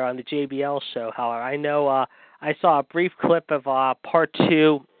up there on the JBL show. However, I know I saw a brief clip of part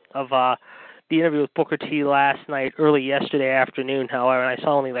 2 of the interview with Booker T last night, early yesterday afternoon, however, and I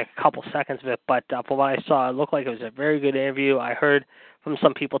saw only like a couple seconds of it, but from what I saw, it looked like it was a very good interview. I heard from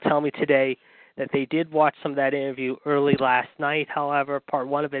some people tell me today that they did watch some of that interview early last night, however, part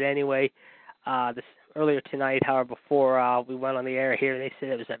 1 of it anyway, earlier tonight, however, before we went on the air here, they said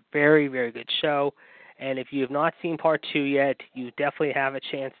it was a very, very good show. And if you have not seen part 2 yet, you definitely have a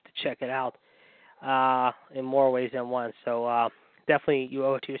chance to check it out in more ways than one. So definitely you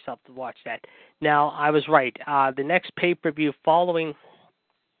owe it to yourself to watch that. Now, I was right. The next pay-per-view following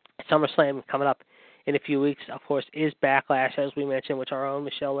SummerSlam coming up in a few weeks, of course, is Backlash, as we mentioned, which our own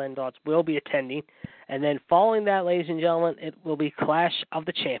Michelle Lendotz will be attending. And then following that, ladies and gentlemen, it will be Clash of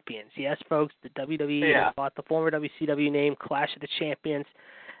the Champions. Yes, folks, the WWE has bought the former WCW name, Clash of the Champions.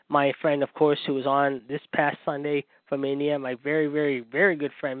 My friend, of course, who was on this past Sunday from India, my very, very, very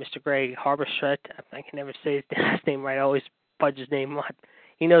good friend, Mr. Greg Harberstret. I can never say his last name right. I always fudge his name up.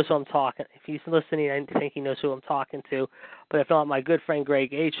 He knows who I'm talking. If he's listening, I think he knows who I'm talking to. But if not, my good friend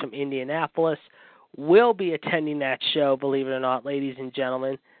Greg H. from Indianapolis will be attending that show, believe it or not, ladies and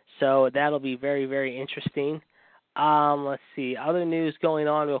gentlemen. So that'll be very, very interesting. Let's see. Other news going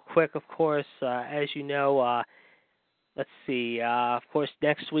on real quick, of course. As you know, let's see. Of course,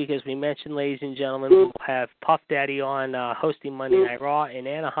 next week, as we mentioned, ladies and gentlemen, we'll have Puff Daddy on hosting Monday Night Raw in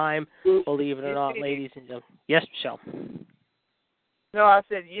Anaheim. Believe it or not, ladies and gentlemen. Yes, Michelle? No, I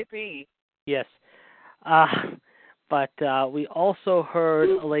said yippee. Yes. But we also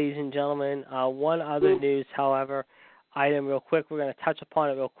heard, ladies and gentlemen, one other news, however, item real quick. We're going to touch upon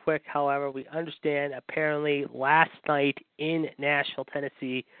it real quick. However, we understand apparently last night in Nashville,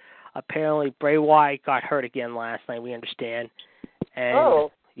 Tennessee, apparently Bray Wyatt got hurt again last night, we understand. And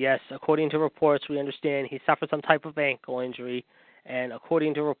yes, according to reports, we understand he suffered some type of ankle injury. And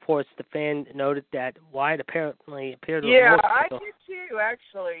according to reports, the fan noted that Wyatt apparently appeared to have I did too,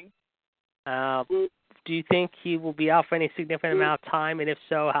 actually. Do you think he will be out for any significant amount of time? And if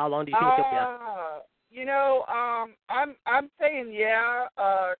so, how long do you think he'll be out? You know, I'm saying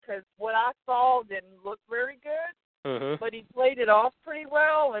because what I saw didn't look very good. Mm-hmm. But he played it off pretty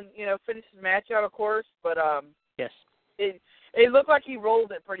well and, finished his match out, of course. But yes, it looked like he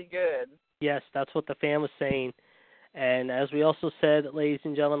rolled it pretty good. Yes, that's what the fan was saying. And as we also said, ladies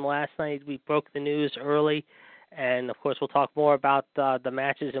and gentlemen, last night we broke the news early. And, of course, we'll talk more about the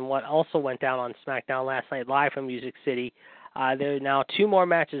matches and what also went down on SmackDown last night live from Music City. There are now 2 more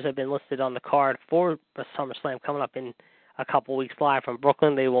matches have been listed on the card for SummerSlam coming up in a couple weeks live from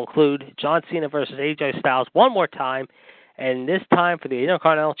Brooklyn. They will include John Cena versus AJ Styles one more time, and this time for the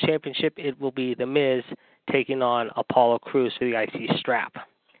Intercontinental Championship, it will be The Miz taking on Apollo Crews for the IC strap.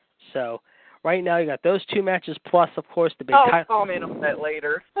 So right now you got those 2 matches plus, of course, the big title. I'll comment on that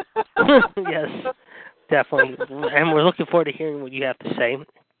later. Yes, definitely, and we're looking forward to hearing what you have to say. Of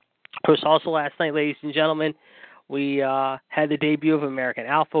course, also last night, ladies and gentlemen, we had the debut of American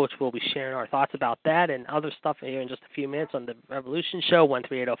Alpha, which we'll be sharing our thoughts about that and other stuff here in just a few minutes on the Revolution Show,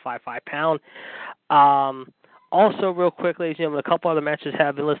 1380555 £. Also, real quick, ladies and gentlemen, a couple other matches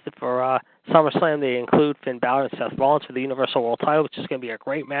have been listed for SummerSlam. They include Finn Balor and Seth Rollins for the Universal World title, which is going to be a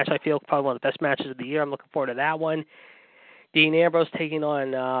great match, I feel. Probably one of the best matches of the year. I'm looking forward to that one. Dean Ambrose taking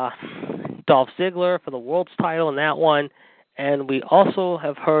on Dolph Ziggler for the World's title in that one. And we also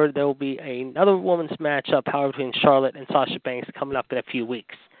have heard there will be another women's matchup, however, between Charlotte and Sasha Banks coming up in a few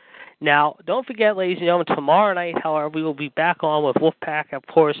weeks. Now, don't forget, ladies and gentlemen, tomorrow night, however, we will be back on with Wolfpack, of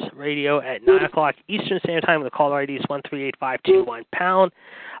course, radio at 9 o'clock Eastern Standard Time. The caller ID is 138-521-#.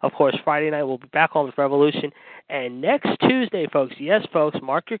 Of course, Friday night we'll be back on with Revolution. And next Tuesday, folks, yes, folks,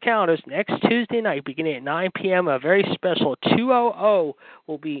 mark your calendars, next Tuesday night, beginning at 9 p.m., a very special 200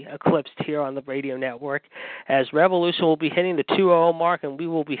 will be eclipsed here on the radio network, as Revolution will be hitting the 200 mark, and we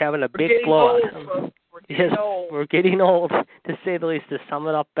will be having a big blowout. We're We're getting old, to say the least, to sum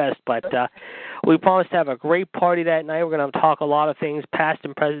it up best. But we promised to have a great party that night. We're going to talk a lot of things, past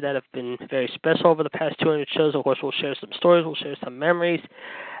and present, that have been very special over the past 200 shows. Of course, we'll share some stories. We'll share some memories.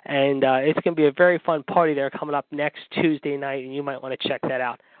 And it's going to be a very fun party there coming up next Tuesday night, and you might want to check that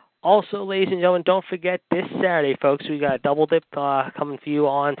out. Also, ladies and gentlemen, don't forget this Saturday, folks, we got a double dip coming for you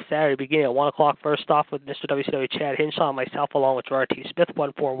on Saturday, beginning at 1 o'clock. First off with Mr. WCW Chad Hinshaw and myself, along with Gerard T. Smith,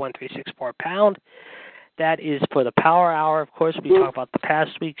 141364 pound. That is for the Power Hour. Of course, we talk about the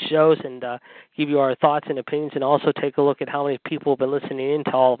past week's shows and give you our thoughts and opinions, and also take a look at how many people have been listening in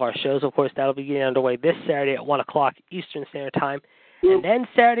to all of our shows. Of course, that'll be getting underway this Saturday at 1 o'clock Eastern Standard Time. And then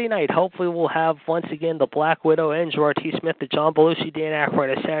Saturday night, hopefully we'll have, once again, the Black Widow and Gerard T. Smith, the John Belushi, Dan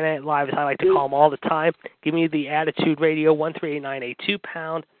Aykroyd, a Saturday Night Live, as I like to call them all the time, giving you the Attitude Radio, 138982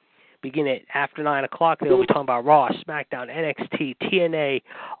 pound. Beginning at after 9 o'clock, they'll be talking about Raw, SmackDown, NXT, TNA.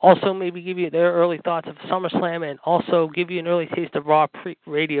 Also, maybe give you their early thoughts of SummerSlam, and also give you an early taste of Raw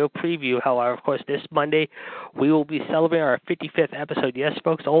radio preview. However, of course, this Monday, we will be celebrating our 55th episode. Yes,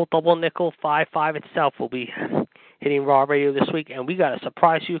 folks, old double nickel 5-5 itself will be hitting Raw Radio this week, and we got a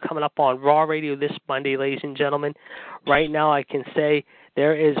surprise for you coming up on Raw Radio this Monday, ladies and gentlemen. Right now, I can say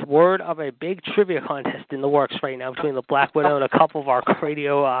there is word of a big trivia contest in the works right now between the Black Widow and a couple of our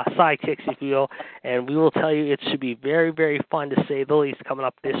radio sidekicks, if you will, and we will tell you it should be very, very fun, to say the least, coming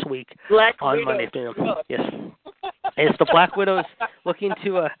up this week on Monday. Yes. Yes, the Black Widow is looking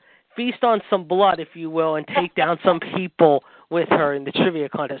to feast on some blood, if you will, and take down some people with her in the trivia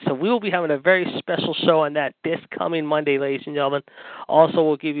contest. So we will be having a very special show on that this coming Monday, ladies and gentlemen. Also,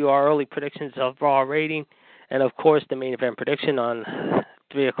 we'll give you our early predictions of Raw rating, and, of course, the main event prediction on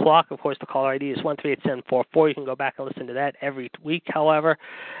 3 o'clock. Of course, the caller ID is 138744. You can go back and listen to that every week, however,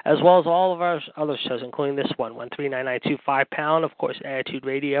 as well as all of our other shows, including this one, 13992 pound. Of course, Attitude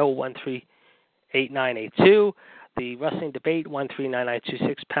Radio, 138982. The Wrestling Debate,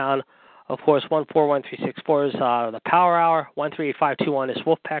 139926 pound. Of course, 141364 is the Power Hour. 138521 is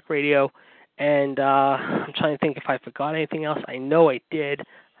Wolfpack Radio. And I'm trying to think if I forgot anything else. I know I did.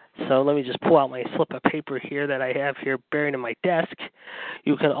 So let me just pull out my slip of paper here that I have here buried in my desk.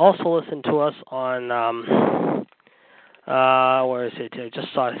 You can also listen to us on, where is it? I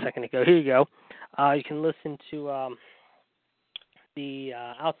just saw it a second ago. Here you go. You can listen to the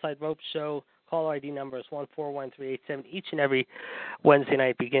Outside Rope Show. Caller ID number is 141387 each and every Wednesday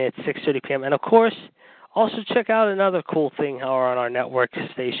night, beginning at 6:30 p.m. And, of course, also check out another cool thing on our network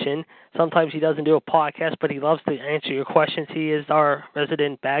station. Sometimes he doesn't do a podcast, but he loves to answer your questions. He is our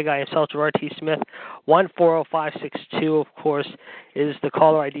resident bad guy himself, Gerard T. Smith. 140562, of course, is the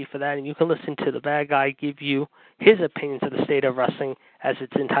caller ID for that. And you can listen to the bad guy give you his opinions of the state of wrestling, as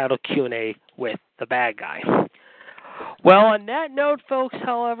it's entitled Q&A with the bad guy. Well, on that note, folks,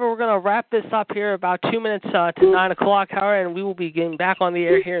 however, we're going to wrap this up here about 2 minutes to 9 o'clock, however, and we will be getting back on the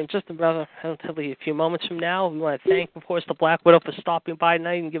air here in just about relatively a few moments from now. We want to thank, of course, the Black Widow for stopping by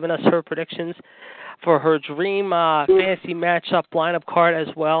tonight and giving us her predictions for her dream fantasy matchup lineup card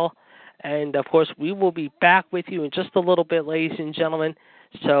as well. And, of course, we will be back with you in just a little bit, ladies and gentlemen.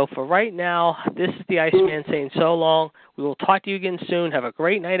 So for right now, this is the Iceman saying so long. We will talk to you again soon. Have a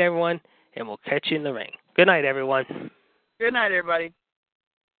great night, everyone, and we'll catch you in the ring. Good night, everyone. Good night, everybody.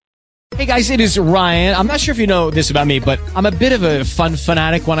 Hey guys, it is Ryan. I'm not sure if you know this about me, but I'm a bit of a fun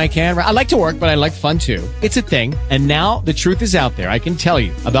fanatic when I can. I like to work, but I like fun too. It's a thing. And now the truth is out there. I can tell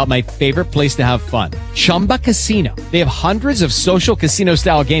you about my favorite place to have fun. Chumba Casino. They have hundreds of social casino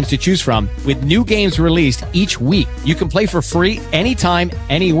style games to choose from with new games released each week. You can play for free anytime,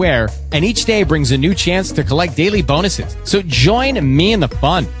 anywhere. And each day brings a new chance to collect daily bonuses. So join me in the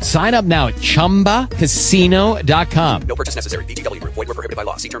fun. Sign up now at ChumbaCasino.com. No purchase necessary. VGW Group. Void where prohibited by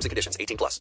law. See terms and conditions. 18+.